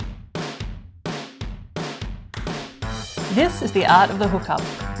This is The Art of the Hookup,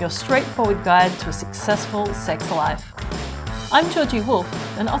 your straightforward guide to a successful sex life. I'm Georgie Wolf,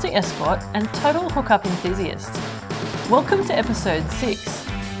 an Aussie escort and total hookup enthusiast. Welcome to episode 6.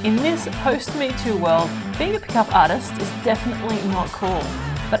 In this post-Me Too world, being a pickup artist is definitely not cool.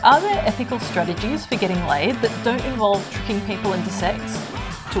 But are there ethical strategies for getting laid that don't involve tricking people into sex?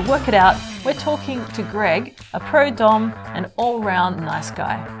 To work it out, we're talking to Greg, a pro-dom and all-round nice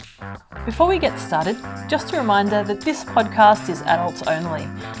guy. Before we get started, just a reminder that this podcast is adults only.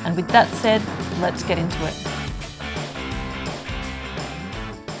 And with that said, let's get into it.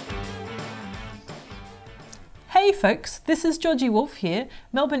 Hey folks, this is Georgie Wolf here,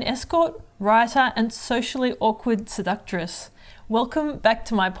 Melbourne escort, writer and socially awkward seductress. Welcome back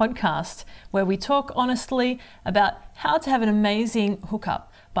to my podcast, where we talk honestly about how to have an amazing hookup.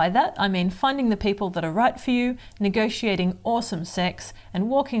 By that, I mean finding the people that are right for you, negotiating awesome sex, and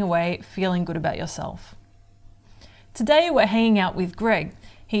walking away feeling good about yourself. Today, we're hanging out with Greg.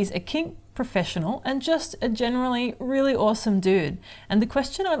 He's a kink professional and just a generally really awesome dude. And the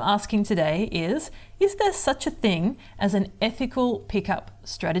question I'm asking today is there such a thing as an ethical pickup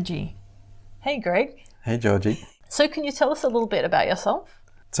strategy? Hey, Greg. Hey, Georgie. So can you tell us a little bit about yourself?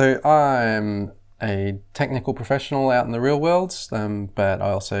 So I'm a technical professional out in the real world, but I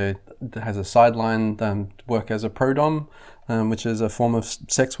also has a sideline work as a pro-dom, which is a form of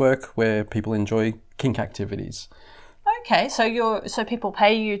sex work where people enjoy kink activities. Okay, so people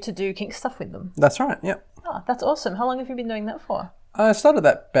pay you to do kink stuff with them? That's right, yep. Oh, that's awesome. How long have you been doing that for? I started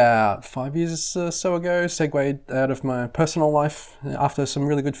that about 5 years or so ago, segued out of my personal life after some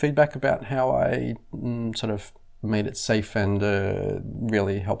really good feedback about how I sort of made it safe and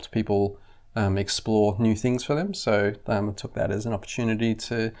really helped people explore new things for them. So I took that as an opportunity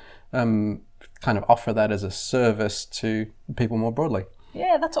to kind of offer that as a service to people more broadly.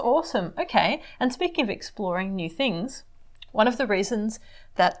 Yeah, that's awesome. Okay, and speaking of exploring new things, one of the reasons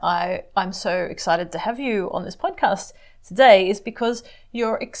that I'm so excited to have you on this podcast today is because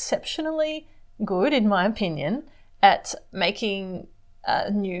you're exceptionally good, in my opinion, at making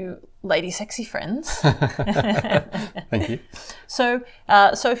new lady sexy friends. Thank you. So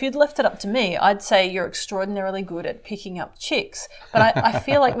if you'd left it up to me, I'd say you're extraordinarily good at picking up chicks. But I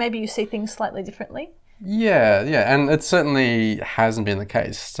feel like maybe you see things slightly differently. Yeah, and it certainly hasn't been the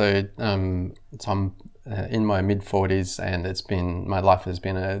case. So I'm in my mid-40s, and my life has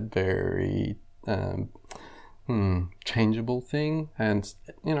been a very changeable thing, and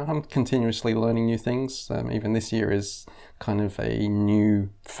I'm continuously learning new things. Even this year is kind of a new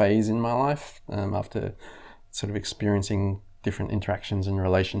phase in my life after sort of experiencing different interactions and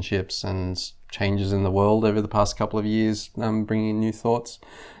relationships and changes in the world over the past couple of years, bringing in new thoughts.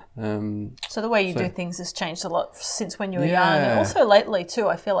 So the way you do things has changed a lot since when you were young, and also lately too.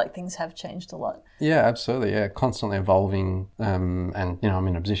 I feel like things have changed a lot. Yeah, absolutely. Yeah, constantly evolving, and I'm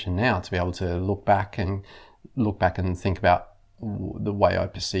in a position now to be able to look back and think about the way I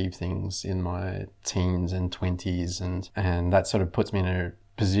perceive things in my teens and 20s, and that sort of puts me in a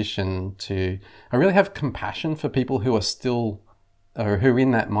position I really have compassion for people who are still, or who are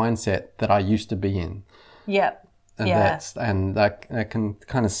in that mindset that I used to be in. Yeah. And I can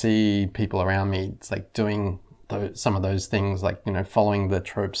kind of see people around me, it's like doing some of those things, like, following the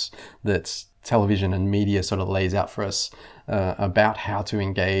tropes that television and media sort of lays out for us about how to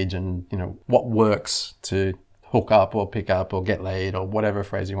engage and, what works to hook up or pick up or get laid or whatever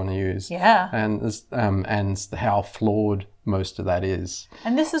phrase you want to use. Yeah. And how flawed most of that is.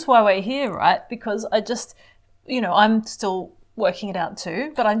 And this is why we're here, right? Because I just, I'm still working it out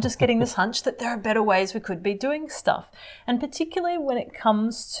too, but I'm just getting this hunch that there are better ways we could be doing stuff. And particularly when it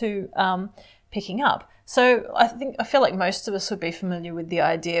comes to picking up. So I feel like most of us would be familiar with the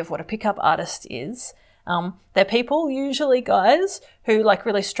idea of what a pickup artist is. They're people, usually guys, who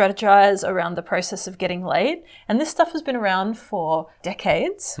really strategize around the process of getting laid. And this stuff has been around for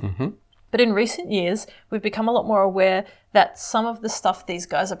decades. Mm-hmm. But in recent years, we've become a lot more aware that some of the stuff these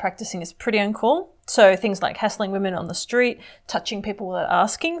guys are practicing is pretty uncool. So things like hassling women on the street, touching people without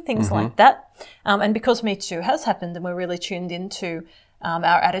asking, things like that. And because Me Too has happened, and we're really tuned into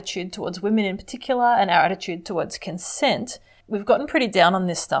our attitude towards women in particular and our attitude towards consent, we've gotten pretty down on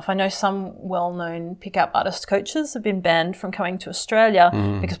this stuff. I know some well-known pickup artist coaches have been banned from coming to Australia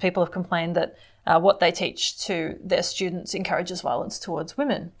because people have complained that what they teach to their students encourages violence towards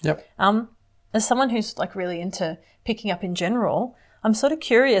women. Yep. As someone who's really into picking up in general, I'm sort of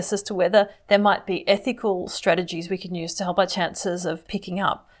curious as to whether there might be ethical strategies we can use to help our chances of picking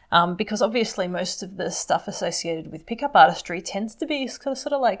up. Because obviously most of the stuff associated with pickup artistry tends to be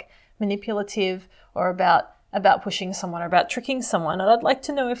sort of manipulative or about about pushing someone or about tricking someone. And I'd like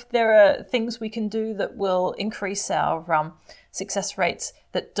to know if there are things we can do that will increase our success rates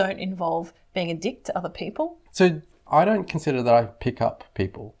that don't involve being a dick to other people. So I don't consider that I pick up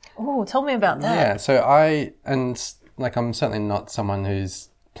people. Oh, tell me about that. Yeah, so I'm certainly not someone who's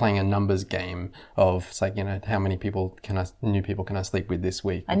playing a numbers game of, it's like, how many new people can I sleep with this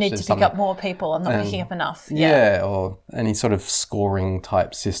week? I need to pick up more people. I'm not picking up enough. Yeah, or any sort of scoring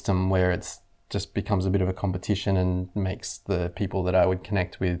type system where it's just becomes a bit of a competition and makes the people that I would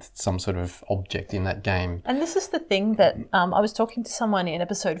connect with some sort of object in that game. And this is the thing that I was talking to someone in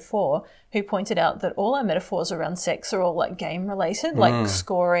episode 4 who pointed out that all our metaphors around sex are all like game related, like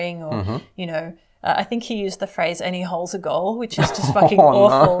scoring or, I think he used the phrase "any hole's a goal," which is just fucking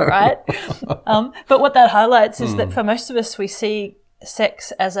awful, no. Right? But what that highlights is that for most of us, we see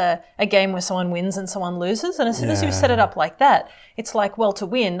sex as a game where someone wins and someone loses. And as soon as you set it up like that, it's like, well, to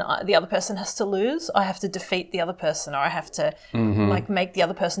win, the other person has to lose. I have to defeat the other person, or I have to make the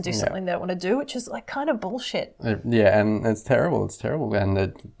other person do something they don't want to do, which is like kind of bullshit. Yeah, and it's terrible. It's terrible.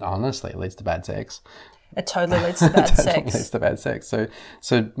 And honestly, it leads to bad sex. It totally leads to bad sex. Leads to bad sex.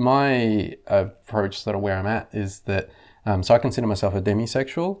 So my approach, sort of where I'm at, is that so I consider myself a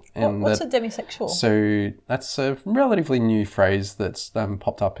demisexual. And what's a demisexual? So that's a relatively new phrase that's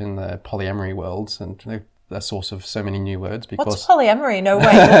popped up in the polyamory world, and a source of so many new words. Because what's polyamory? No way.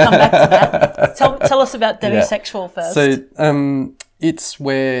 We'll come back to that. Tell us about demisexual first. So it's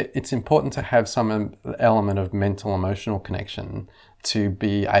where it's important to have some element of mental, emotional connection to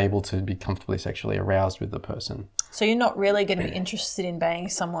be able to be comfortably sexually aroused with the person. So you're not really going to be interested in banging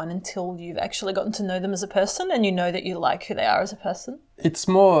someone until you've actually gotten to know them as a person and you know that you like who they are as a person? It's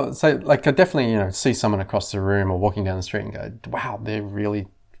more, so like I definitely, see someone across the room or walking down the street and go, wow, they're really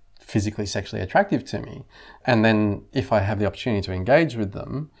physically, sexually attractive to me. And then if I have the opportunity to engage with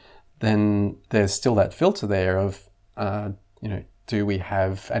them, then there's still that filter there of, do we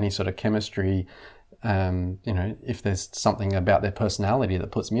have any sort of chemistry? If there's something about their personality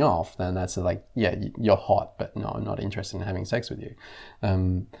that puts me off, then that's like, yeah, you're hot, but no, I'm not interested in having sex with you.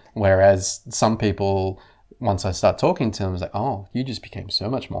 Whereas some people, once I start talking to them, it's like, oh, you just became so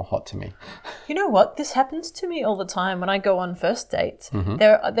much more hot to me. You know what? This happens to me all the time when I go on first dates. Mm-hmm.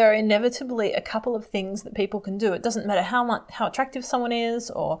 There are inevitably a couple of things that people can do. It doesn't matter how attractive someone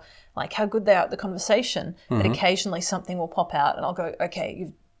is or like how good they are at the conversation, but occasionally something will pop out and I'll go,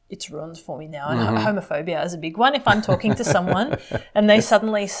 okay, it's ruined for me now. And homophobia is a big one. If I'm talking to someone and they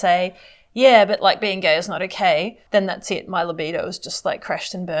suddenly say, yeah, but like being gay is not okay, then that's it. My libido is just like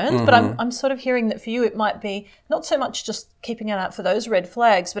crashed and burned. But I'm sort of hearing that for you, it might be not so much just keeping an eye out for those red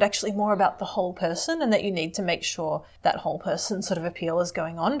flags, but actually more about the whole person, and that you need to make sure that whole person sort of appeal is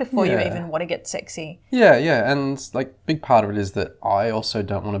going on before you even want to get sexy. Yeah. And like big part of it is that I also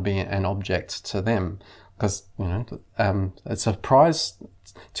don't want to be an object to them because, it's a surprise.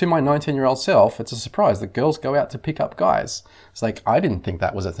 To my 19-year-old self, it's a surprise that girls go out to pick up guys. It's like, I didn't think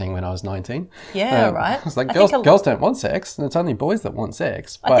that was a thing when I was 19. Yeah, right. It's like girls don't want sex, and it's only boys that want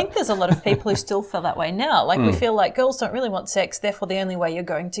sex. I think there's a lot of people who still feel that way now. Like we feel like girls don't really want sex, therefore the only way you're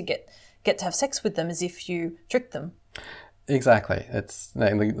going to get to have sex with them is if you trick them. Exactly. It's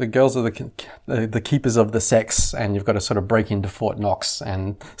the girls are the keepers of the sex, and you've got to sort of break into Fort Knox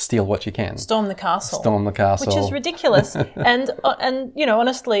and steal what you can. Storm the castle. Which is ridiculous. and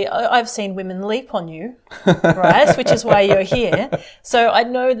honestly, I've seen women leap on you, right? Which is why you're here. So I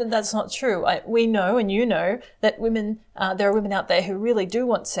know that that's not true. We know, and you know, that there are women out there who really do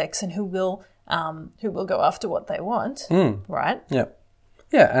want sex and who will go after what they want, right? Yeah.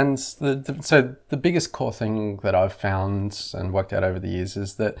 Yeah, and so the biggest core thing that I've found and worked out over the years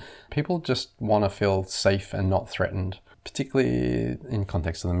is that people just want to feel safe and not threatened, particularly in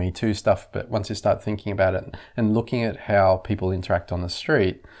context of the Me Too stuff. But once you start thinking about it and looking at how people interact on the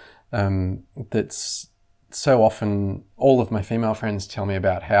street, that's so often all of my female friends tell me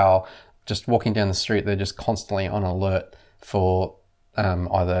about how just walking down the street, they're just constantly on alert for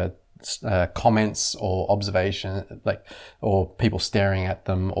either comments or observation, or people staring at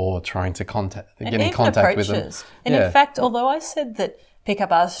them or trying to get in contact with them. And in fact, although I said that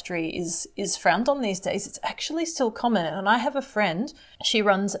pickup artistry is frowned on these days, it's actually still common. And I have a friend, she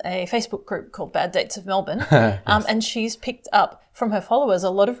runs a Facebook group called Bad Dates of Melbourne, and she's picked up from her followers a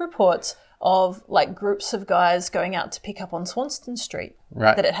lot of reports of like groups of guys going out to pick up on Swanston Street.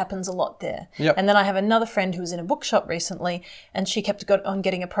 Right. That it happens a lot there. Yep. And then I have another friend who was in a bookshop recently, and she kept on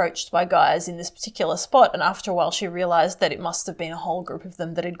getting approached by guys in this particular spot. And after a while, she realised that it must have been a whole group of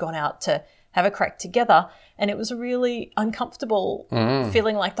them that had gone out to have a crack together. And it was a really uncomfortable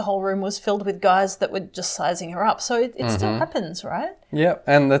feeling, like the whole room was filled with guys that were just sizing her up. So it still happens, right? Yeah,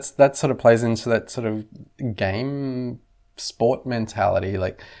 and that sort of plays into that sort of game sport mentality.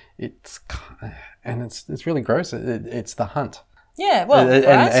 Like it's really gross. It's the hunt. Yeah, well, right?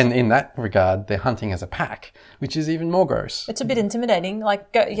 and in that regard, they're hunting as a pack, which is even more gross. It's a bit intimidating.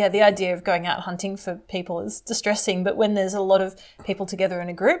 Like, the idea of going out hunting for people is distressing. But when there's a lot of people together in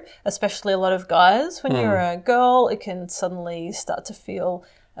a group, especially a lot of guys, when you're a girl, it can suddenly start to feel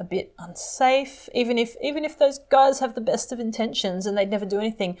a bit unsafe. Even if those guys have the best of intentions and they'd never do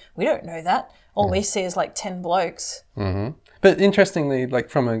anything, we don't know that. All we see is like 10 blokes. Mm-hmm. But interestingly, like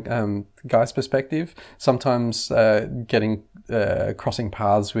from a guy's perspective, sometimes crossing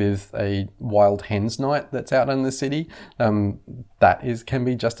paths with a wild hens night that's out in the city, can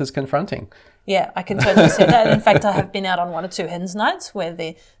be just as confronting. Yeah, I can totally see that. In fact, I have been out on 1 or 2 hens nights where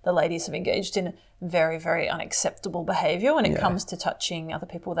the ladies have engaged in very, very unacceptable behaviour when it comes to touching other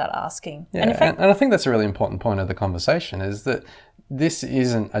people without asking. Yeah, and, in fact, and I think that's a really important point of the conversation, is that this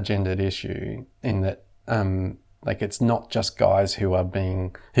isn't a gendered issue in that like it's not just guys who are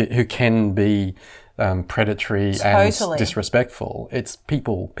who can be predatory and disrespectful. It's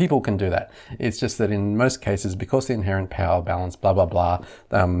people can do that. It's just that in most cases, because the inherent power balance, blah, blah, blah,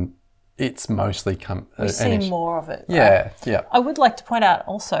 it's mostly we see more of it. Yeah, right? yeah. I would like to point out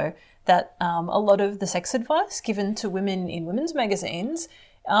also that a lot of the sex advice given to women in women's magazines,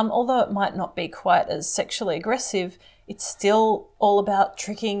 although it might not be quite as sexually aggressive, it's still all about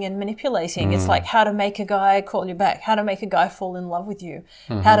tricking and manipulating. It's like how to make a guy call you back, how to make a guy fall in love with you,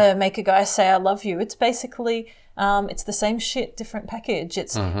 how to make a guy say I love you. It's basically, it's the same shit, different package.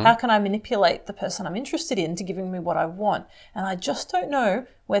 It's how can I manipulate the person I'm interested in to giving me what I want? And I just don't know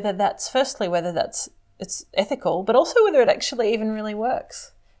whether it's ethical, but also whether it actually even really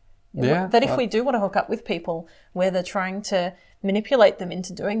works. Yeah. That if we do want to hook up with people, whether trying to manipulate them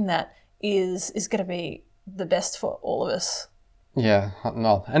into doing that is going to be the best for all of us. Yeah,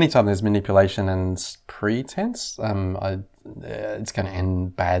 no. Anytime there's manipulation and pretense, it's going to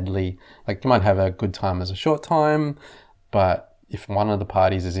end badly. Like you might have a good time as a short time, but if one of the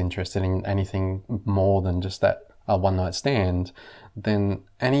parties is interested in anything more than just that one night stand, then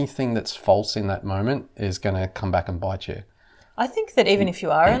anything that's false in that moment is going to come back and bite you. I think that even if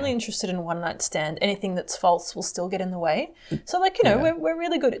you are only interested in a one-night stand, anything that's false will still get in the way. So, we're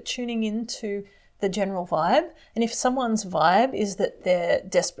really good at tuning into the general vibe. And if someone's vibe is that they're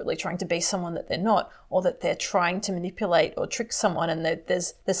desperately trying to be someone that they're not, or that they're trying to manipulate or trick someone, and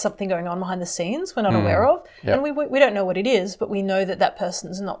there's something going on behind the scenes we're not aware of, and we don't know what it is, but we know that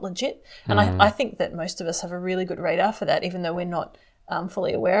person's not legit. And I think that most of us have a really good radar for that, even though we're not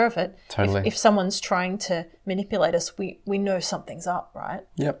fully aware of it. Totally. If someone's trying to manipulate us, we know something's up, right?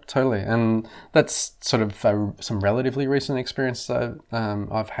 Yep, totally. And that's sort of some relatively recent experience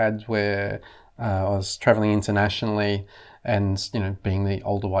I've had where I was traveling internationally and, being the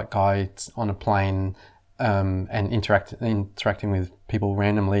older white guy on a plane and interacting with people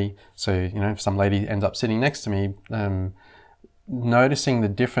randomly. So, if some lady ends up sitting next to me, noticing the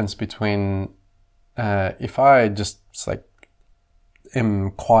difference between if I just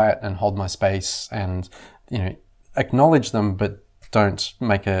am quiet and hold my space and, acknowledge them, but don't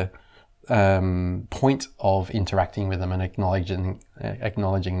make a point of interacting with them and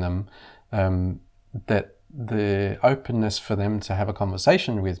acknowledging them, that the openness for them to have a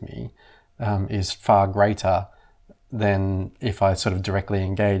conversation with me is far greater than if I sort of directly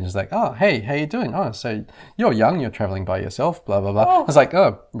engage. It's like, oh, hey, how you doing? Oh, so you're young, you're traveling by yourself, blah, blah, blah. Oh. It's like,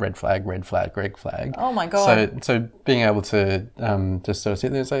 oh, red flag, red flag, red flag. Oh my God. So being able to just sort of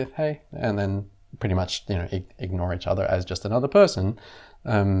sit there and say, hey, and then pretty much, ignore each other as just another person,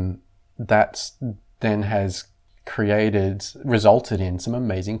 that then has resulted in some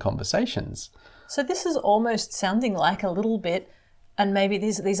amazing conversations. So this is almost sounding like a little bit, and maybe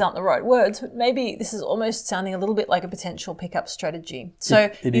these aren't the right words, but maybe this is almost sounding a little bit like a potential pickup strategy.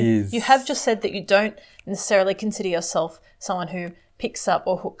 So you have just said that you don't necessarily consider yourself someone who picks up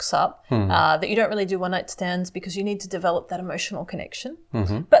or hooks up, that you don't really do one-night stands because you need to develop that emotional connection.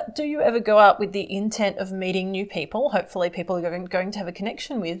 Mm-hmm. But do you ever go out with the intent of meeting new people, hopefully people you're going to have a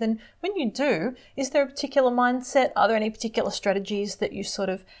connection with? And when you do, is there a particular mindset? Are there any particular strategies that you sort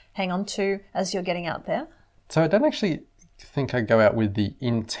of hang on to as you're getting out there? So I don't actually think I go out with the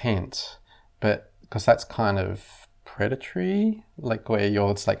intent, but because that's kind of predatory, like where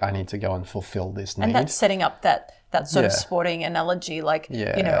it's like, I need to go and fulfill this need. And that's setting up that sort of Yeah. sporting analogy, like,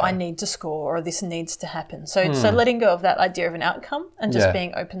 Yeah. you know, I need to score or this needs to happen. So letting go of that idea of an outcome and just Yeah.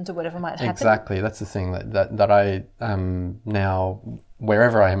 being open to whatever might happen. Exactly. That's the thing that I now,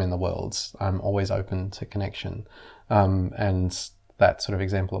 wherever I am in the world, I'm always open to connection. And that sort of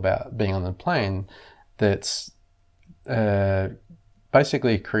example about being on the plane, that's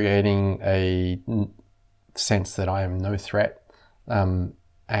basically creating a sense that I am no threat,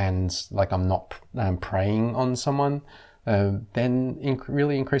 and like I'm not preying on someone, then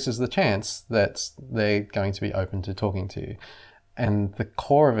really increases the chance that they're going to be open to talking to you. And the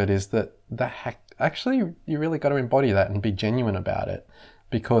core of it is that actually you really got to embody that and be genuine about it.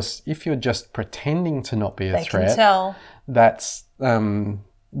 Because if you're just pretending to not be a threat, can tell. That's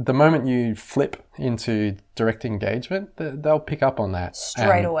the moment you flip into direct engagement, they'll pick up on that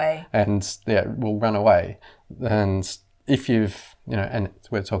Straight away. and will run away. And if you've, and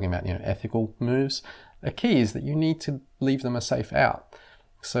we're talking about, ethical moves, a key is that you need to leave them a safe out.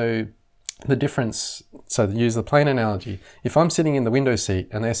 So the difference, so use the plane analogy. If I'm sitting in the window seat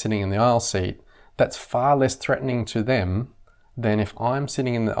and they're sitting in the aisle seat, that's far less threatening to them than if I'm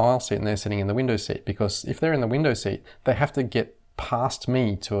sitting in the aisle seat and they're sitting in the window seat. Because if they're in the window seat, they have to get past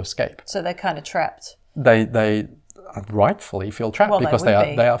me to escape. So they're kind of trapped. They rightfully feel trapped because they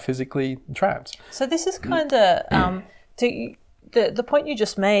are physically trapped. So this is kind of the point you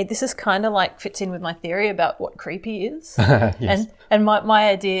just made. This is kind of like fits in with my theory about what creepy is. Yes. And my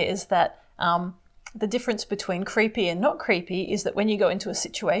idea is that the difference between creepy and not creepy is that when you go into a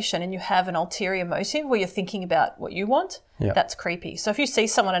situation and you have an ulterior motive where you're thinking about what you want, that's creepy. So if you see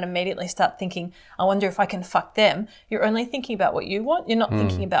someone and immediately start thinking, I wonder if I can fuck them, you're only thinking about what you want. You're not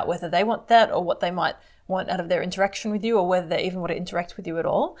thinking about whether they want that or what they might want out of their interaction with you or whether they even want to interact with you at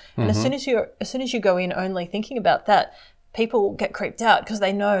all. And as soon as you go in only thinking about that, people get creeped out because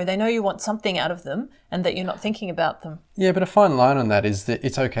they know you want something out of them and that you're not thinking about them. Yeah, but a fine line on that is that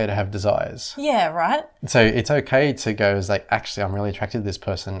it's okay to have desires. Yeah, right? So it's okay to go as like, actually, I'm really attracted to this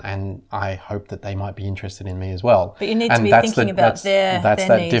person and I hope that they might be interested in me as well. But you need to be thinking about their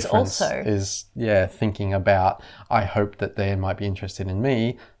needs difference also. Is, thinking about, I hope that they might be interested in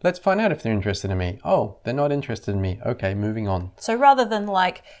me. Let's find out if they're interested in me. Oh, they're not interested in me. Okay, moving on. So rather than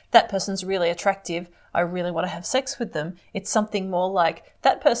like, that person's really attractive, I really want to have sex with them, it's something more like,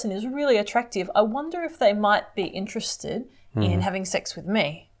 that person is really attractive, I wonder if they might be interested in having sex with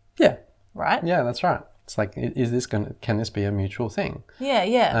me. Yeah. Right? Yeah, that's right. It's like, can this be a mutual thing? Yeah,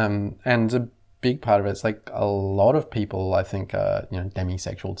 yeah. And a big part of it is like a lot of people, I think, are,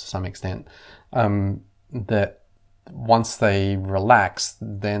 demisexual to some extent, that once they relax,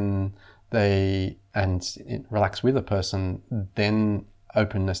 then relax with a person, then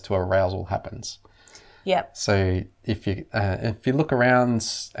openness to arousal happens. Yeah. So if you look around,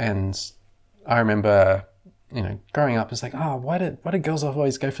 and I remember, growing up, it's like, why do girls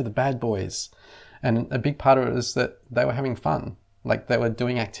always go for the bad boys? And a big part of it is that they were having fun. Like they were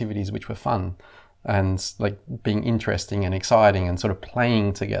doing activities which were fun and like being interesting and exciting and sort of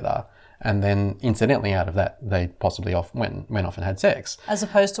playing together. And then incidentally out of that, they possibly went off and had sex. As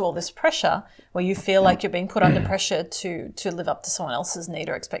opposed to all this pressure where you feel like you're being put under pressure to live up to someone else's need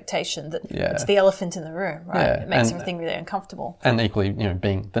or expectation, that it's the elephant in the room, right? Yeah. It makes everything really uncomfortable. And equally,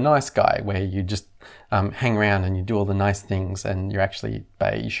 being the nice guy where you just hang around and you do all the nice things and you're actually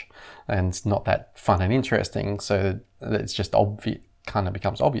beige and not that fun and interesting. So it's just kind of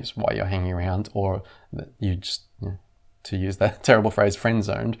becomes obvious why you're hanging around, or that you just... to use that terrible phrase,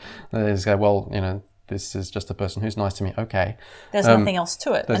 friend-zoned. They just go, well, this is just a person who's nice to me. Okay. There's nothing else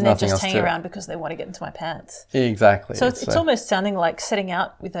to it. And they're just hanging around because they want to get into my pants. Exactly. So it's almost sounding like setting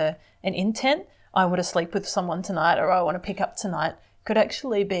out with an intent. I want to sleep with someone tonight, or I want to pick up tonight, could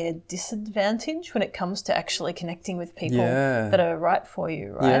actually be a disadvantage when it comes to actually connecting with people that are right for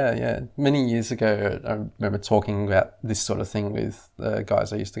you, right? Yeah. Many years ago, I remember talking about this sort of thing with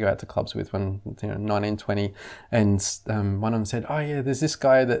guys I used to go out to clubs with when, 19, 20, and one of them said, there's this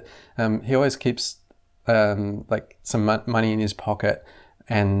guy that he always keeps like some money in his pocket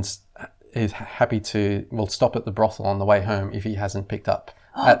and is happy to, stop at the brothel on the way home if he hasn't picked up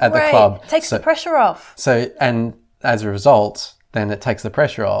at the club. Takes the pressure off. So, and as a result, then it takes the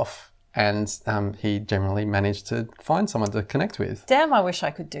pressure off, and he generally managed to find someone to connect with. Damn, I wish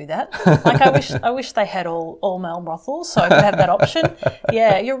I could do that. Like, I wish they had all male brothels so I could have that option.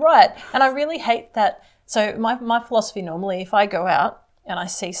 Yeah, you're right. And I really hate that. So my philosophy normally, if I go out and I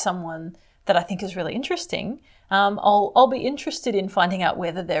see someone that I think is really interesting, I'll be interested in finding out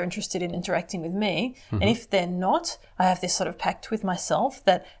whether they're interested in interacting with me. Mm-hmm. And if they're not, I have this sort of pact with myself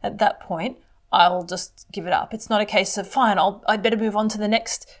that at that point, I'll just give it up. It's not a case of, fine, I'd better move on to the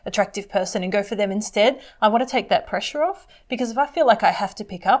next attractive person and go for them instead. I want to take that pressure off, because if I feel like I have to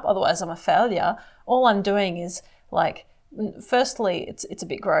pick up, otherwise I'm a failure, all I'm doing is like, firstly, it's a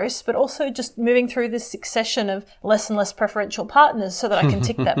bit gross, but also just moving through this succession of less and less preferential partners so that I can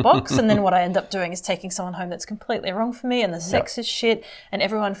tick that box. And then what I end up doing is taking someone home that's completely wrong for me, and the sex is shit, and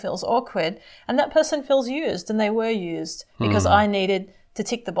everyone feels awkward. And that person feels used, and they were used because I needed to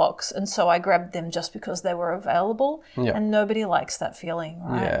tick the box. And so I grabbed them just because they were available. Yep. And nobody likes that feeling,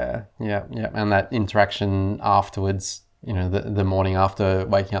 right? Yeah. And that interaction afterwards, you know, the morning after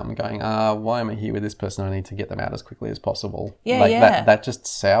waking up and going, why am I here with this person? I need to get them out as quickly as possible. That just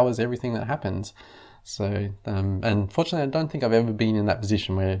sours everything that happens. So, and fortunately, I don't think I've ever been in that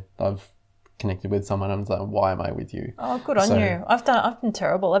position where I've connected with someone and I'm like, why am I with you? Oh, good on you. I've been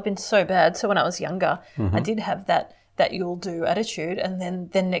terrible. I've been so bad. So when I was younger, I did have that you'll do attitude, and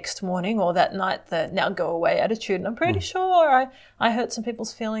then next morning or that night the now go away attitude. And I'm pretty sure I hurt some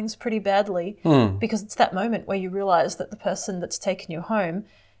people's feelings pretty badly because it's that moment where you realise that the person that's taken you home,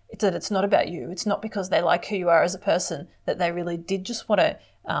 that it's not about you. It's not because they like who you are as a person, that they really did just want to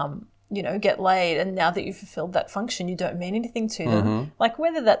get laid, and now that you've fulfilled that function, you don't mean anything to them. Like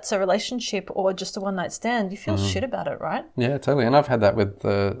whether that's a relationship or just a one-night stand, you feel shit about it, right? Yeah, totally. And I've had that with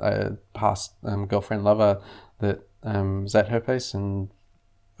a past girlfriend, lover that was at her place, and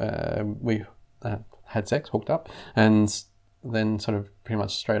we had sex, hooked up, and then sort of pretty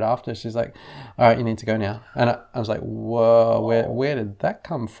much straight after, she's like, all right, you need to go now. And I was like, whoa, where did that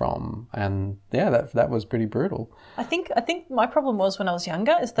come from? And yeah, that was pretty brutal. I think my problem was when I was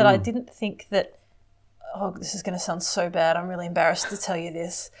younger is that I didn't think that, this is going to sound so bad, I'm really embarrassed to tell you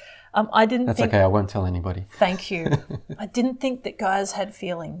this. I didn't That's think... okay, I won't tell anybody. Thank you. I didn't think that guys had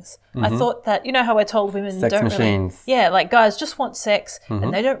feelings. I thought that, you know how I told women sex don't machines. really... Yeah, like guys just want sex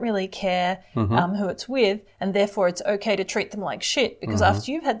and they don't really care who it's with, and therefore it's okay to treat them like shit because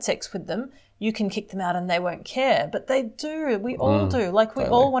after you've had sex with them, you can kick them out and they won't care. But they do. We all do. Like we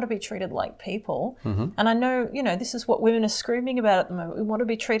all want to be treated like people. And I know, this is what women are screaming about at the moment. We want to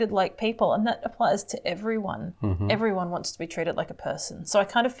be treated like people, and that applies to everyone. Everyone wants to be treated like a person. So I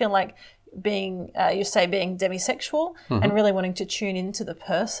kind of feel like being demisexual and really wanting to tune into the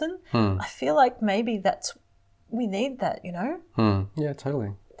person, I feel like maybe we need that, Yeah,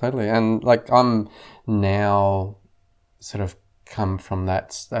 totally. And like I'm now sort of come from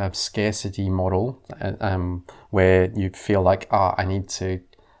that scarcity model where you feel like, I need to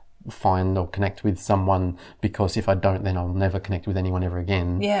find or connect with someone because if I don't, then I'll never connect with anyone ever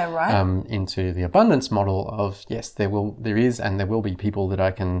again. Yeah, right. Into the abundance model of, yes, there is and there will be people that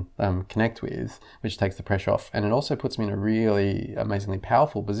I can connect with, which takes the pressure off. And it also puts me in a really amazingly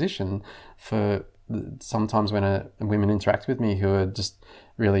powerful position for sometimes when women interact with me who are just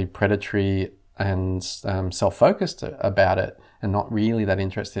really predatory and self-focused about it and not really that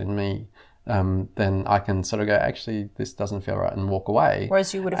interested in me, then I can sort of go, actually, this doesn't feel right, and walk away.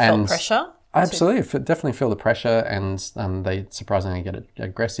 Whereas you would have felt pressure? Absolutely. Definitely feel the pressure, and they surprisingly get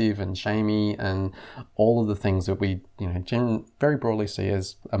aggressive and shamey and all of the things that we very broadly see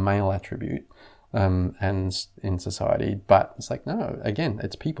as a male attribute and in society. But it's like, no, again,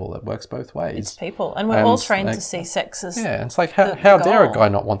 it's people. It works both ways. It's people. And we're all trained to see sex as it's like, how dare a guy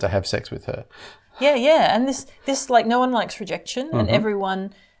not want to have sex with her? Yeah. And this like, no one likes rejection, and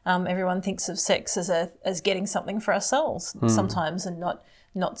everyone thinks of sex as getting something for ourselves sometimes, and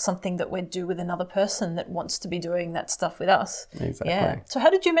not something that we'd do with another person that wants to be doing that stuff with us. Exactly. Yeah. So how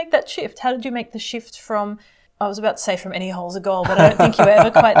did you make that shift? How did you make the shift from, I was about to say from any hole's a goal, but I don't think you were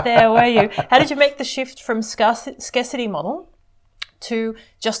ever quite there, were you? How did you make the shift from scarcity model to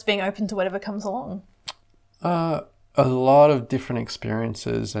just being open to whatever comes along? A lot of different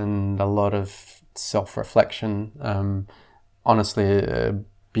experiences and a lot of self-reflection. Honestly, a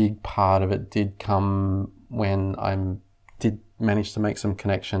big part of it did come when I did manage to make some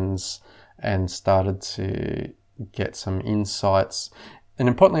connections and started to get some insights. And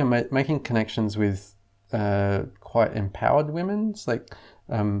importantly, making connections with quite empowered women,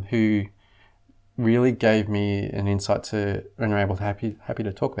 who really gave me an insight to, and are able to happy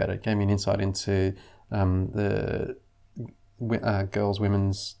to talk about it, gave me an insight into the girls,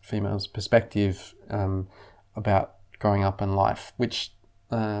 women's, females' perspective about growing up in life, which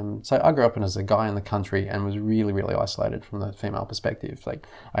so I grew up as a guy in the country and was really, really isolated from the female perspective. Like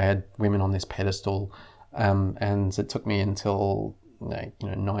I had women on this pedestal, and it took me until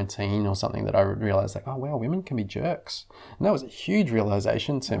 19 or something that I realized, like, oh wow, women can be jerks. And that was a huge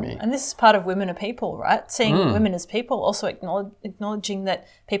realization to me. And this is part of Women Are People, right? Seeing women as people, also acknowledging that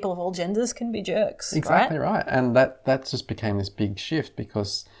people of all genders can be jerks. Exactly right. And that just became this big shift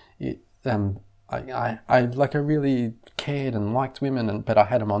because I really cared and liked women, but I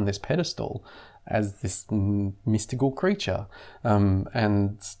had them on this pedestal as this mystical creature,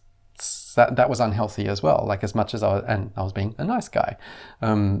 and that was unhealthy as well. Like, as much as I was being a nice guy,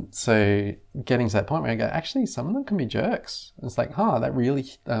 so getting to that point where I go, actually, some of them can be jerks. It's like, that really,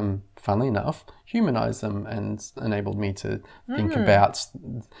 funnily enough, humanized them and enabled me to think about.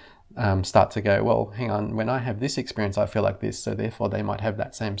 Start to go, well, hang on, when I have this experience, I feel like this, so therefore they might have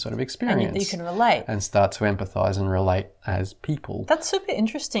that same sort of experience. And you can relate. And start to empathize and relate as people. That's super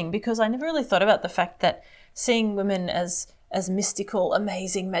interesting, because I never really thought about the fact that seeing women as mystical,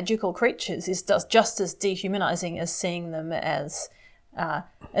 amazing, magical creatures is just as dehumanizing as seeing them as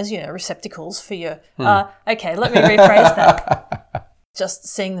receptacles for your... okay, let me rephrase that. Just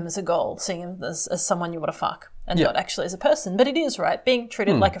seeing them as a goal, seeing them as someone you want to fuck, and not actually as a person. But it is, right? Being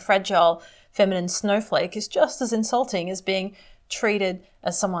treated like a fragile, feminine snowflake is just as insulting as being treated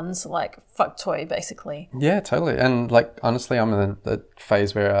as someone's, like, fuck toy, basically. Yeah, totally. And, like, honestly, I'm in the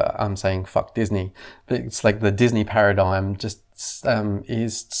phase where I'm saying fuck Disney. It's like the Disney paradigm just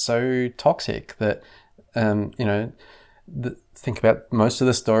is so toxic that, think about most of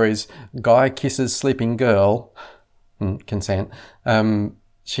the stories, guy kisses sleeping girl... consent,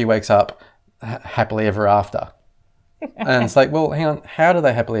 she wakes up happily ever after. And it's like, well, hang on, how do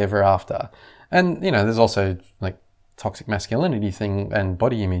they happily ever after? And, there's also, like, toxic masculinity thing and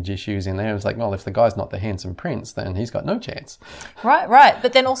body image issues in there. It's like, well, if the guy's not the handsome prince, then he's got no chance. Right.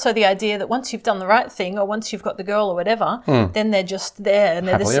 But then also the idea that once you've done the right thing, or once you've got the girl or whatever, then they're just there and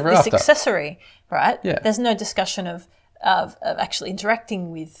they're this accessory, right? Yeah. There's no discussion of actually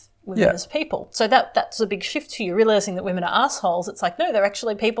interacting with women as people. So that's a big shift for you, realising that women are assholes. It's like, no, they're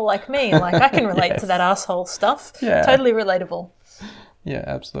actually people like me. Like, I can relate to that asshole stuff. Yeah. Totally relatable. Yeah,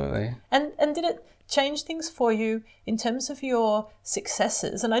 absolutely. And did it change things for you in terms of your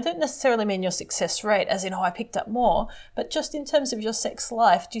successes? And I don't necessarily mean your success rate, as in, I picked up more, but just in terms of your sex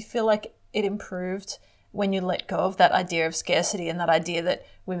life, do you feel like it improved when you let go of that idea of scarcity and that idea that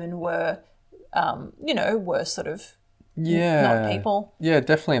women were, were sort of not people? Yeah,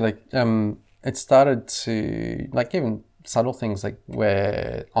 definitely. Like, it started to, like, even subtle things, like,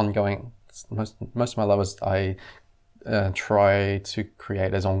 where ongoing, most of my lovers, I try to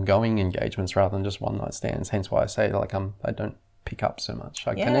create as ongoing engagements rather than just one night stands. Hence why I say, like, I don't pick up so much.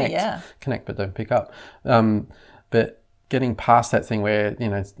 I connect, but don't pick up. But getting past that thing where,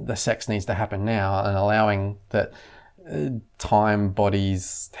 the sex needs to happen now, and allowing that time,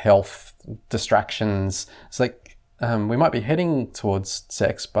 bodies, health, distractions. It's like, we might be heading towards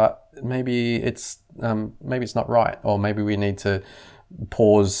sex, but maybe it's not right, or maybe we need to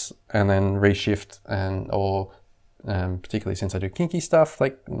pause and then reshift, or particularly since I do kinky stuff,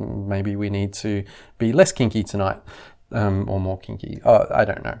 like, maybe we need to be less kinky tonight, or more kinky. I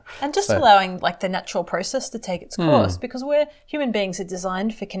don't know. And just allowing, like, the natural process to take its course, because human beings are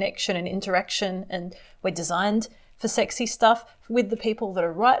designed for connection and interaction, and we're designed for sexy stuff with the people that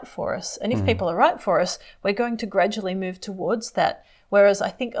are right for us. And if people are right for us, we're going to gradually move towards that. Whereas I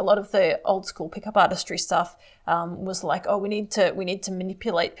think a lot of the old school pickup artistry stuff was like, we need to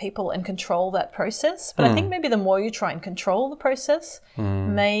manipulate people and control that process. But I think maybe the more you try and control the process,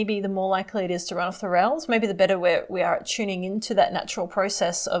 maybe the more likely it is to run off the rails. Maybe the better we are at tuning into that natural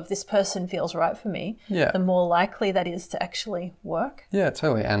process of, this person feels right for me, the more likely that is to actually work. Yeah,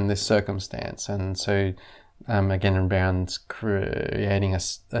 totally. And this circumstance. And so... again, around creating a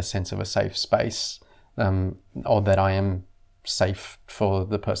sense of a safe space, or that I am safe for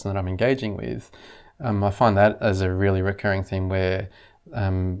the person that I'm engaging with. I find that as a really recurring theme where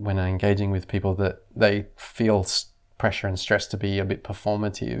when I'm engaging with people, that they feel pressure and stress to be a bit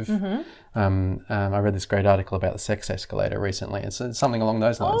performative. I read this great article about the sex escalator recently. It's something along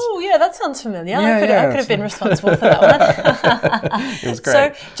those lines. Oh, yeah, that sounds familiar. I could have been responsible for that one. It was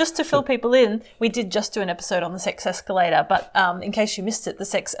great. So just to fill people in, we did just do an episode on the sex escalator, but in case you missed it, the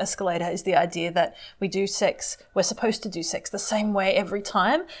sex escalator is the idea that we're supposed to do sex the same way every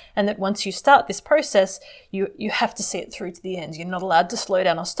time, and that once you start this process, you have to see it through to the end. You're not allowed to slow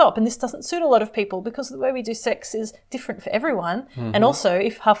down or stop, and this doesn't suit a lot of people because the way we do sex is different for everyone. And also,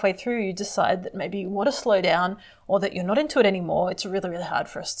 if halfway through you decide that maybe you want to slow down or that you're not into it anymore, it's really, really hard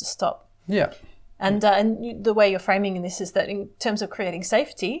for us to stop. Yeah. And the way you're framing in this is that in terms of creating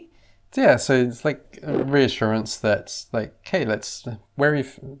safety. Yeah, so it's like a reassurance that, like, hey, where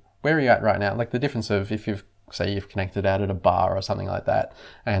are you at right now? Like, the difference of if you've connected out at a bar or something like that,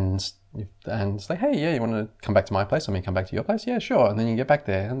 and it's like, hey, yeah, you want to come back to my place? Let me come back to your place? Yeah, sure. And then you get back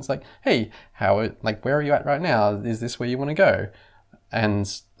there and it's like, hey, where are you at right now? Is this where you want to go?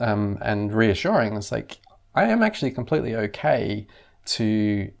 And reassuring, it's like, I am actually completely okay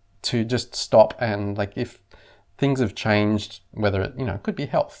to to just stop and, like, if things have changed, whether it, it could be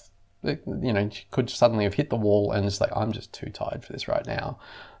health, you could suddenly have hit the wall and it's like, I'm just too tired for this right now.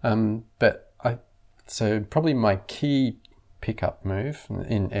 So probably my key pickup move,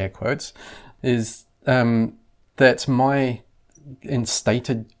 in air quotes, is that my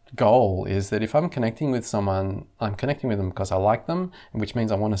instated goal is that if I'm connecting with someone, I'm connecting with them because I like them, which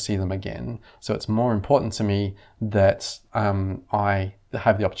means I want to see them again. So it's more important to me that I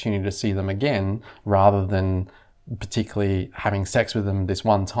have the opportunity to see them again rather than particularly having sex with them this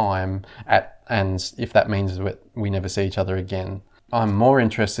one time and if that means that we never see each other again. I'm more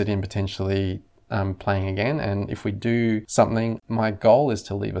interested in potentially playing again, and if we do something, my goal is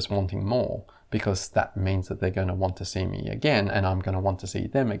to leave us wanting more, because that means that they're going to want to see me again and I'm going to want to see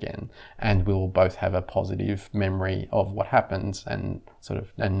them again, and we'll both have a positive memory of what happened and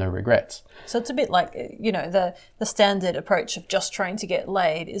no regrets. So it's a bit like, the standard approach of just trying to get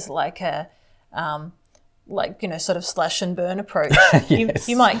laid is like a sort of slash and burn approach. Yes.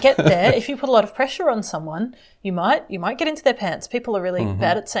 You might get there if you put a lot of pressure on someone. You might get into their pants. People are really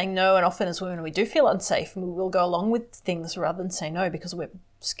bad at saying no, and often as women we do feel unsafe and we will go along with things rather than say no because we're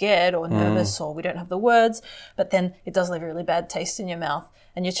scared or nervous or we don't have the words. But then it does leave a really bad taste in your mouth,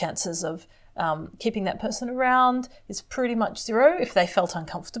 and your chances of keeping that person around is pretty much zero if they felt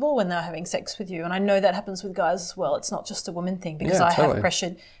uncomfortable when they were having sex with you. And I know that happens with guys as well. It's not just a woman thing, because I have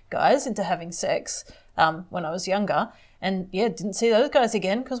pressured guys into having sex when I was younger, and didn't see those guys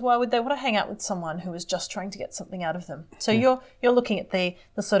again, because why would they want to hang out with someone who was just trying to get something out of them? So you're looking at the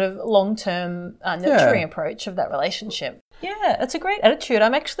sort of long-term nurturing approach of that relationship. Yeah, it's a great attitude.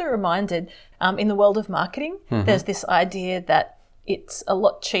 I'm actually reminded in the world of marketing, there's this idea that it's a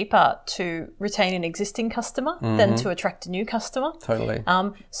lot cheaper to retain an existing customer than to attract a new customer. Totally.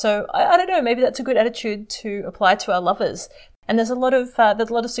 So I don't know, maybe that's a good attitude to apply to our lovers. And there's a lot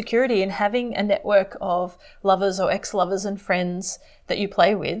of security in having a network of lovers or ex-lovers and friends that you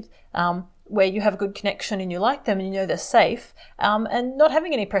play with, where you have a good connection and you like them and you know they're safe, and not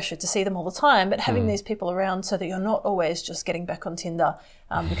having any pressure to see them all the time, but having these people around so that you're not always just getting back on Tinder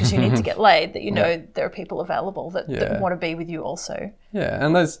because you need to get laid, that there are people available that want to be with you also. Yeah,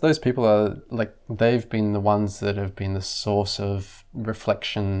 and those people are like, they've been the ones that have been the source of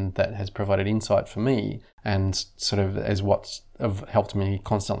reflection that has provided insight for me, and sort of as what's helped me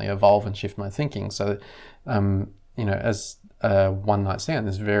constantly evolve and shift my thinking. So, as a one-night stand,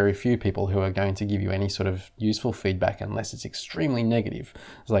 there's very few people who are going to give you any sort of useful feedback unless it's extremely negative.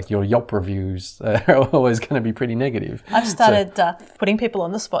 It's like your Yelp reviews are always going to be pretty negative. I've started putting people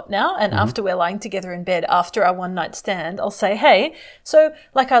on the spot now, and after we're lying together in bed after our one-night stand, I'll say, hey, so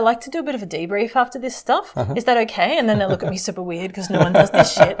I like to do a bit of a debrief after this stuff. Is that okay? And then they look at me super weird because no one does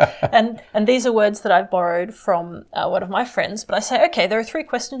this shit. And these are words that I've borrowed from one of my friends, but I say, okay, there are 3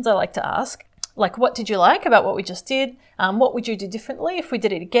 questions I like to ask. Like, what did you like about what we just did? What would you do differently if we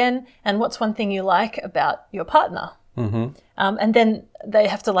did it again? And what's one thing you like about your partner? And then they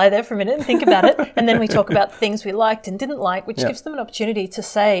have to lie there for a minute and think about it. And then we talk about things we liked and didn't like, which gives them an opportunity to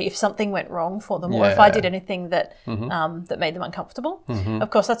say if something went wrong for them or if I did anything that that made them uncomfortable. Of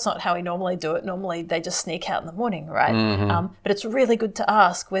course, that's not how we normally do it. Normally, they just sneak out in the morning, right? But it's really good to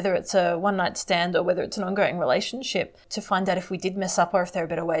ask, whether it's a one-night stand or whether it's an ongoing relationship, to find out if we did mess up or if there are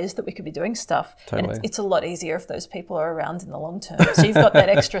better ways that we could be doing stuff. Totally. And it's a lot easier if those people are around in the long term. So you've got that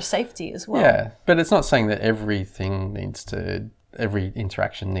extra safety as well. Yeah, but it's not saying that every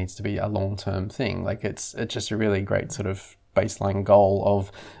interaction needs to be a long-term thing. Like, it's just a really great sort of baseline goal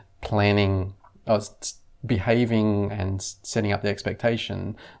of planning, behaving and setting up the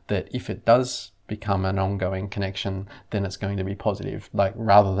expectation that if it does become an ongoing connection, then it's going to be positive, like,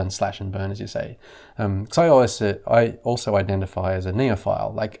 rather than slash and burn, as you say. So I also identify as a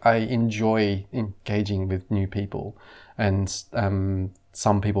neophile. Like, I enjoy engaging with new people, and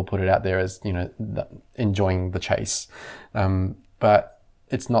some people put it out there as, enjoying the chase. But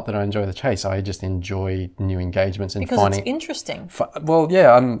it's not that I enjoy the chase. I just enjoy new engagements and because it's interesting.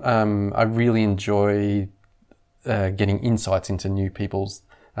 I really enjoy getting insights into new people's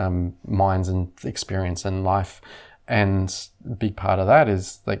minds and experience and life. And a big part of that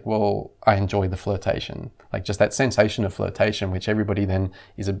is like, well, I enjoy the flirtation, like just that sensation of flirtation, which everybody then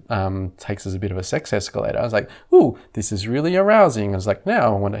takes as a bit of a sex escalator. I was like, ooh, this is really arousing. I was like,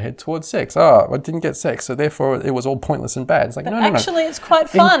 now I want to head towards sex. Oh, I didn't get sex, so therefore it was all pointless and bad. It's like, but no. Actually, it's quite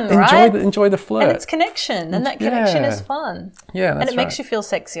fun, right? Enjoy the flirt. And it's connection, and that connection is fun. Yeah, that's and it makes you feel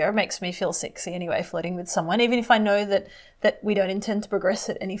sexier. It makes me feel sexy anyway, flirting with someone, even if I know that we don't intend to progress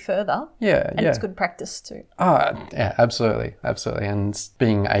it any further. And it's good practice too. Yeah, absolutely. And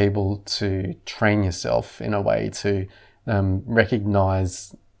being able to train yourself in a way to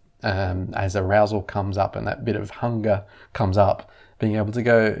recognize as arousal comes up and that bit of hunger comes up, being able to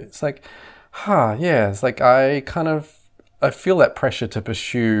go, it's like, it's like I feel that pressure to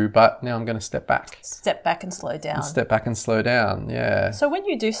pursue, but now I'm going to step back. Step back and slow down. Step back and slow down, yeah. So when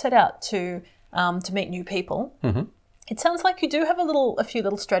you do set out to meet new people, it sounds like you do have a few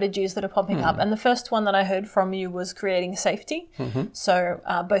little strategies that are popping up. And the first one that I heard from you was creating safety. So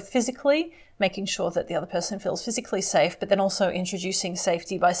both physically, making sure that the other person feels physically safe, but then also introducing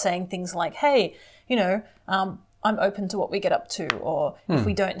safety by saying things like, hey, I'm open to what we get up to, or if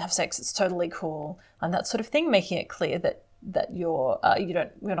we don't have sex, it's totally cool, and that sort of thing, making it clear that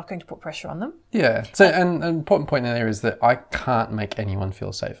we're not going to put pressure on them. Yeah. So and an important point in there is that I can't make anyone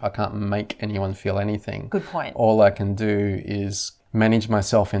feel safe. I can't make anyone feel anything. Good point. All I can do is manage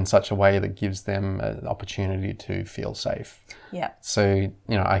myself in such a way that gives them an opportunity to feel safe. Yeah. So,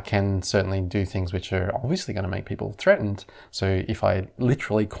 I can certainly do things which are obviously going to make people threatened. So if I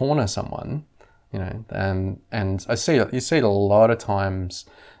literally corner someone, and you see it a lot of times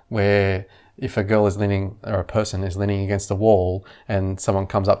where if a girl is leaning, or a person is leaning against a wall and someone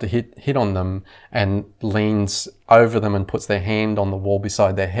comes up to hit on them and leans over them and puts their hand on the wall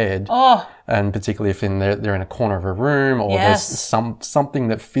beside their head. Oh. And particularly if they're in a corner of a room, or there's something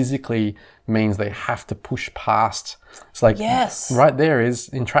that physically means they have to push past. It's like, right there is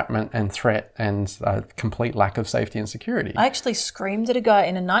entrapment and threat and a complete lack of safety and security. I actually screamed at a guy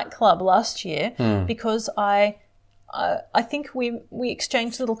in a nightclub last year because I think we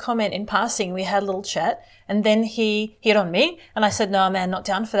exchanged a little comment in passing. We had a little chat, and then he hit on me, and I said, "No, man, not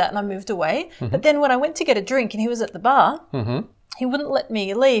down for that," and I moved away. But then when I went to get a drink and he was at the bar, he wouldn't let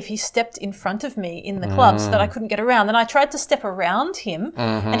me leave. He stepped in front of me in the club so that I couldn't get around. And I tried to step around him,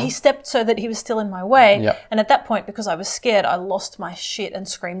 and he stepped so that he was still in my way. Yep. And at that point, because I was scared, I lost my shit and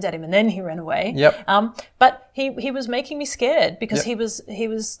screamed at him, and then he ran away. Yep. But he was making me scared because he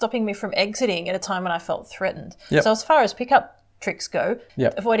was stopping me from exiting at a time when I felt threatened. Yep. So as far as pickup tricks go,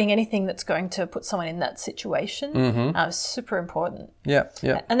 Yep. avoiding anything that's going to put someone in that situation is super important. Yeah.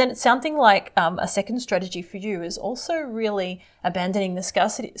 And then it's sounding like a second strategy for you is also really abandoning the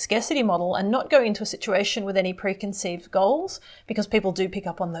scarcity model and not going into a situation with any preconceived goals, because people do pick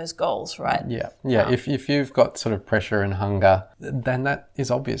up on those goals, right? Yeah. If you've got sort of pressure and hunger, then that is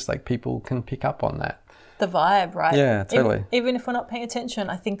obvious. Like, people can pick up on that. The vibe, right? Yeah, totally. Even if we're not paying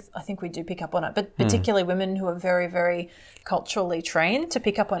attention, I think we do pick up on it. But particularly women who are very, very culturally trained to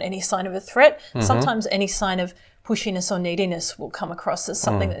pick up on any sign of a threat. Sometimes any sign of pushiness or neediness will come across as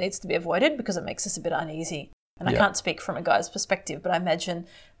something that needs to be avoided because it makes us a bit uneasy. And I can't speak from a guy's perspective, but I imagine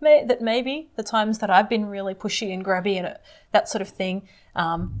that maybe the times that I've been really pushy and grabby and that sort of thing,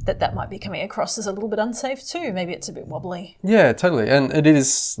 that might be coming across as a little bit unsafe too. Maybe it's a bit wobbly. Yeah, totally. And it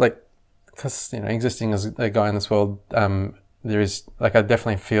is like, because, existing as a guy in this world, there is, like, I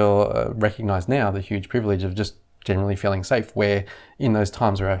definitely feel, recognise now the huge privilege of just generally feeling safe, where in those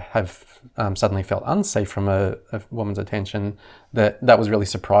times where I have suddenly felt unsafe from a woman's attention, that was really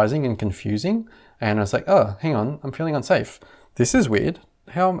surprising and confusing. And I was like, oh, hang on, I'm feeling unsafe. This is weird.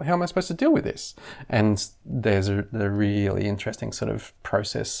 How am I supposed to deal with this? And there's a really interesting sort of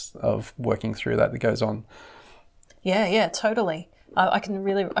process of working through that goes on. Yeah, totally. I can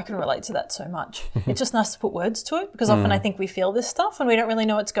relate to that so much. It's just nice to put words to it, because often I think we feel this stuff and we don't really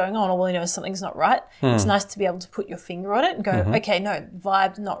know what's going on, or we know something's not right. It's nice to be able to put your finger on it and go, okay, no,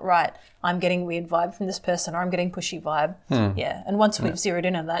 vibe not right. I'm getting weird vibe from this person, or I'm getting pushy vibe. Yeah. And once we've zeroed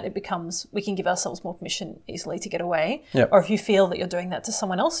in on that, it becomes, we can give ourselves more permission easily to get away. Yep. Or if you feel that you're doing that to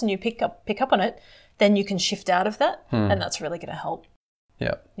someone else and you pick up on it, then you can shift out of that, and that's really going to help.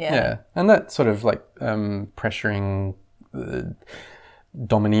 Yeah. And that sort of like pressuring,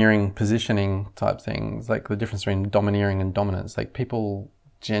 domineering, positioning type things, like the difference between domineering and dominance. Like, people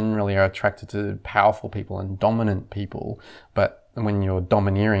generally are attracted to powerful people and dominant people, but when you're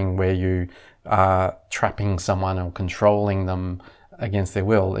domineering, where you are trapping someone or controlling them against their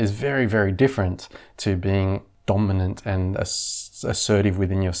will, is very, very different to being dominant and assertive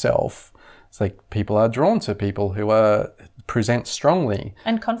within yourself. It's like, people are drawn to people who present strongly.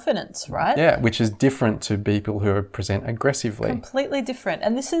 And confidence, right? Yeah, which is different to people who present aggressively. Completely different.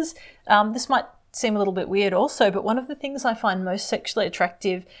 And this is, this might seem a little bit weird also, but one of the things I find most sexually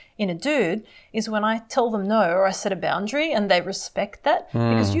attractive in a dude is when I tell them no, or I set a boundary and they respect that,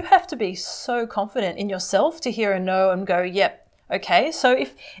 because you have to be so confident in yourself to hear a no and go, yep. Okay, so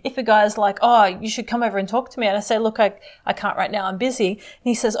if a guy's like, oh, you should come over and talk to me, and I say, look, I can't right now, I'm busy, and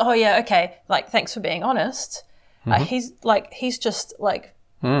he says, oh yeah, okay, like, thanks for being honest, he's just like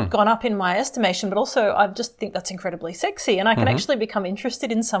gone up in my estimation, but also I just think that's incredibly sexy. And I can actually become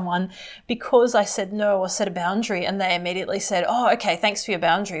interested in someone because I said no or set a boundary and they immediately said, oh, okay, thanks for your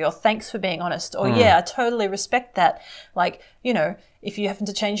boundary, or thanks for being honest, or yeah, I totally respect that. Like, you know, if you happen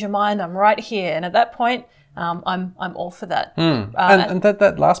to change your mind, I'm right here. And at that point, I'm all for that. And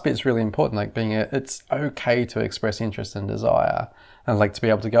that last bit is really important, like it's okay to express interest and desire, and like to be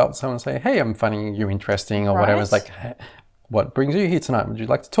able to go up to someone and say, hey, I'm finding you interesting, or whatever. It's like, hey, what brings you here tonight? Would you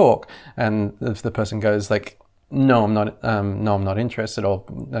like to talk? And if the person goes like, no, I'm not interested, or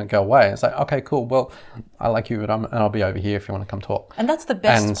go away, it's like, okay, cool. Well, I like you, but I'll be over here if you want to come talk. And that's the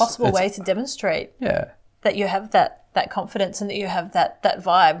best possible way to demonstrate that you have that confidence and that you have that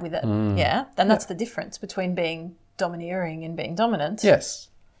vibe with it. Yeah. And that's the difference between being domineering and being dominant. Yes.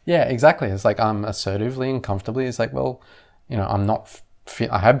 Yeah, exactly. It's like I'm assertively and comfortably. It's like, well, you know, I'm not...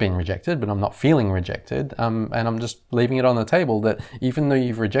 I have been rejected, but I'm not feeling rejected, and I'm just leaving it on the table that even though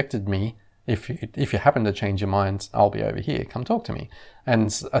you've rejected me, if you happen to change your mind, I'll be over here. Come talk to me.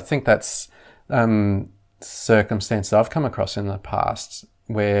 And I think that's circumstance that I've come across in the past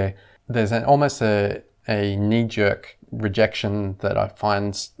where there's almost a knee-jerk rejection that I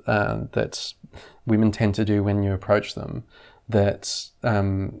find that women tend to do when you approach them. That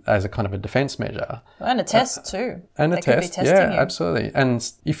as a kind of a defense measure. And a test too. And a test, yeah, absolutely.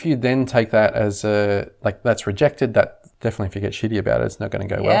 And if you then take that as that's rejected, that definitely, if you get shitty about it, it's not going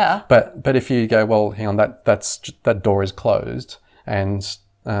to go well. But if you go, well, hang on, that door is closed, and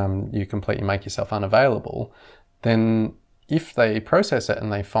you completely make yourself unavailable, then if they process it and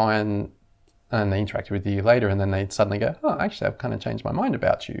they find... and they interact with you later, and then they suddenly go, oh, actually, I've kind of changed my mind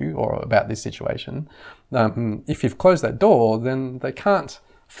about you or about this situation. If you've closed that door, then they can't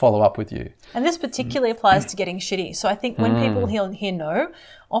follow up with you. And this particularly applies to getting shitty. So I think when people hear no,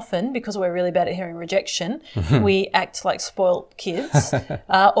 often because we're really bad at hearing rejection, we act like spoiled kids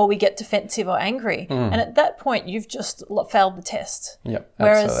or we get defensive or angry. And at that point, you've just failed the test. Yep,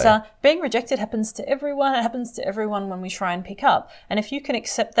 whereas being rejected happens to everyone. It happens to everyone when we try and pick up. And if you can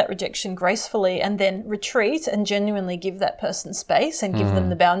accept that rejection gracefully and then retreat and genuinely give that person space and give them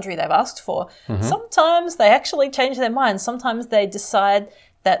the boundary they've asked for, sometimes they actually change their minds. Sometimes they decide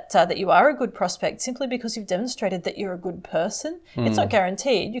that you are a good prospect simply because you've demonstrated that you're a good person. It's not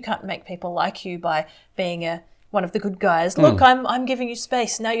guaranteed. You can't make people like you by being one of the good guys. Look, I'm giving you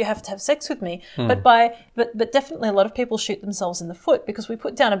space. Now you have to have sex with me. But definitely a lot of people shoot themselves in the foot because we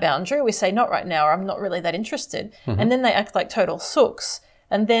put down a boundary. We say not right now, or I'm not really that interested, and then they act like total sooks.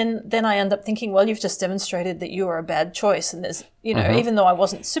 And then I end up thinking, well, you've just demonstrated that you are a bad choice. And there's, even though I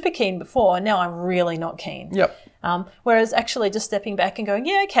wasn't super keen before, now I'm really not keen. Yep. Whereas actually just stepping back and going,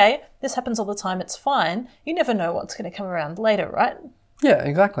 yeah, okay, this happens all the time, it's fine. You never know what's going to come around later, right? Yeah,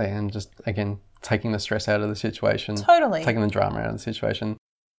 exactly. And just, again, taking the stress out of the situation. Totally. Taking the drama out of the situation.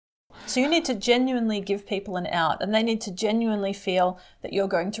 So you need to genuinely give people an out, and they need to genuinely feel that you're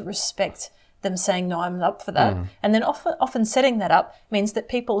going to respect them saying, no, I'm up for that. And then often setting that up means that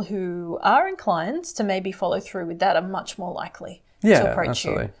people who are inclined to maybe follow through with that are much more likely to approach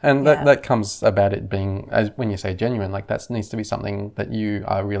absolutely. you. And that comes about it being, as when you say genuine, like that needs to be something that you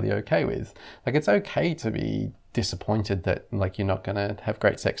are really okay with. Like it's okay to be disappointed that like you're not going to have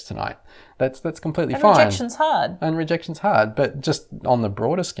great sex tonight. That's completely fine. And rejection's hard. But just on the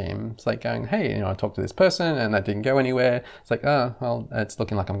broader scheme, it's like going, hey, I talked to this person and that didn't go anywhere. It's like, oh, well, it's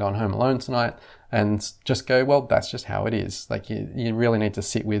looking like I'm going home alone tonight. And just go, well, that's just how it is. Like you really need to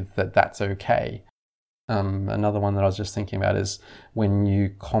sit with that. That's okay. Another one that I was just thinking about is when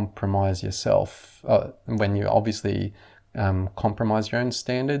you compromise yourself, when you obviously compromise your own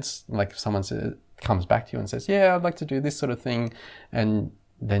standards, like if someone comes back to you and says, yeah, I'd like to do this sort of thing, and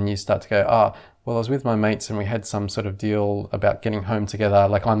then you start to go, well, I was with my mates and we had some sort of deal about getting home together,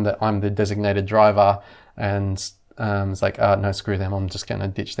 like I'm the designated driver, and it's like, no, screw them, I'm just going to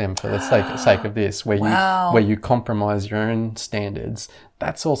ditch them for the sake of this, where you compromise your own standards.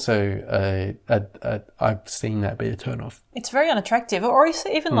 That's also I've seen that be a turn-off. It's very unattractive, or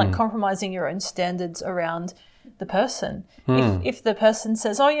even like compromising your own standards around the person. If the person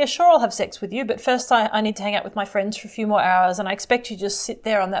says, oh yeah, sure, I'll have sex with you, but first I need to hang out with my friends for a few more hours, and I expect you to just sit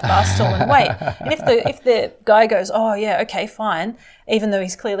there on that bar stool and wait. And if the guy goes, oh yeah, okay, fine, even though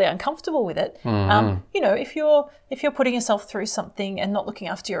he's clearly uncomfortable with it, if you're putting yourself through something and not looking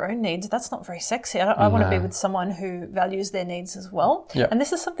after your own needs, that's not very sexy. I want to be with someone who values their needs as well. Yep. And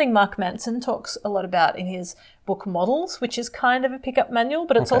this is something Mark Manson talks a lot about in his book Models, which is kind of a pickup manual,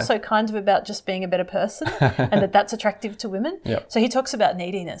 but it's also kind of about just being a better person and that's attractive to women. Yep. So he talks about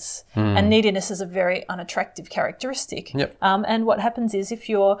neediness, and neediness is a very unattractive characteristic. Yep. And what happens is if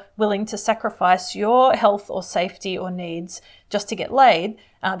you're willing to sacrifice your health or safety or needs just to get laid,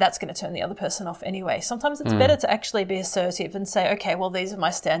 that's going to turn the other person off anyway. Sometimes it's better to actually be assertive and say, okay, well, these are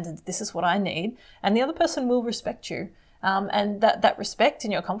my standards. This is what I need. And the other person will respect you. And that respect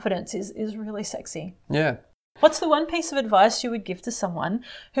and your confidence is really sexy. Yeah. What's the one piece of advice you would give to someone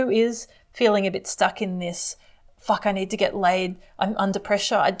who is feeling a bit stuck in this, fuck, I need to get laid, I'm under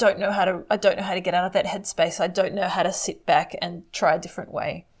pressure, I don't know how to get out of that headspace, I don't know how to sit back and try a different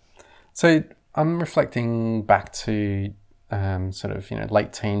way? So I'm reflecting back to sort of,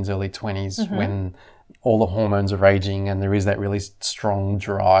 late teens, early 20s, when all the hormones are raging and there is that really strong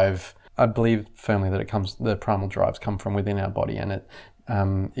drive. I believe firmly that the primal drives come from within our body, and it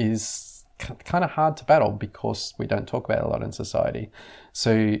is kind of hard to battle because we don't talk about it a lot in society.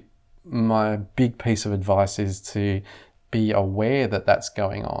 So my big piece of advice is to be aware that that's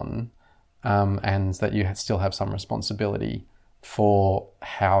going on, and that you still have some responsibility for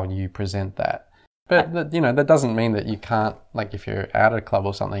how you present that. But that doesn't mean that you can't, like if you're out at a club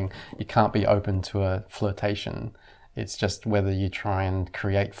or something, you can't be open to a flirtation. It's just whether you try and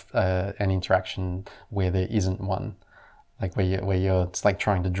create an interaction where there isn't one, like where you're it's like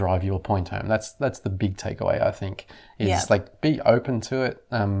trying to drive your point home. That's the big takeaway, I think, is like be open to it,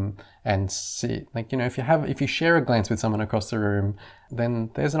 and see, like, if you share a glance with someone across the room,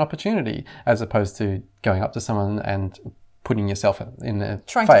 then there's an opportunity, as opposed to going up to someone and putting yourself in their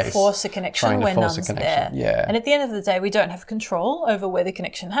trying face. To force a connection when none's there. Yeah. And at the end of the day, we don't have control over where the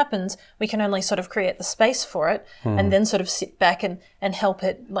connection happens. We can only sort of create the space for it and then sort of sit back and help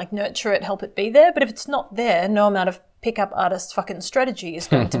it, like nurture it, help it be there. But if it's not there, no amount of pickup artist fucking strategy is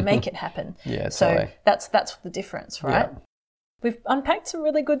going to make it happen. Yeah, so totally. that's the difference, right? Yeah. We've unpacked some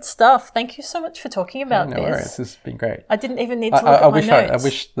really good stuff. Thank you so much for talking about no this. worries. This has been great. I didn't even need to look at my notes. I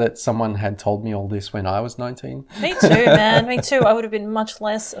wish that someone had told me all this when I was 19. Me too, man. Me too. I would have been much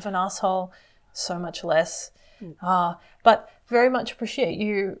less of an asshole. So much less. But very much appreciate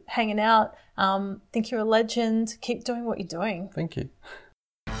you hanging out. Think you're a legend. Keep doing what you're doing. Thank you.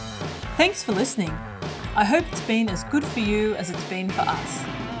 Thanks for listening. I hope it's been as good for you as it's been for us.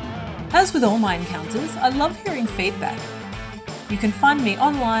 As with all my encounters, I love hearing feedback. You can find me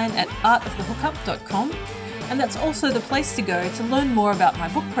online at artofthehookup.com, and that's also the place to go to learn more about my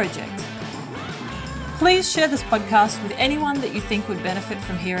book project. Please share this podcast with anyone that you think would benefit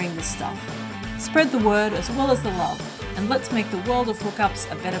from hearing this stuff. Spread the word as well as the love, and let's make the world of hookups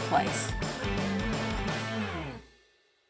a better place.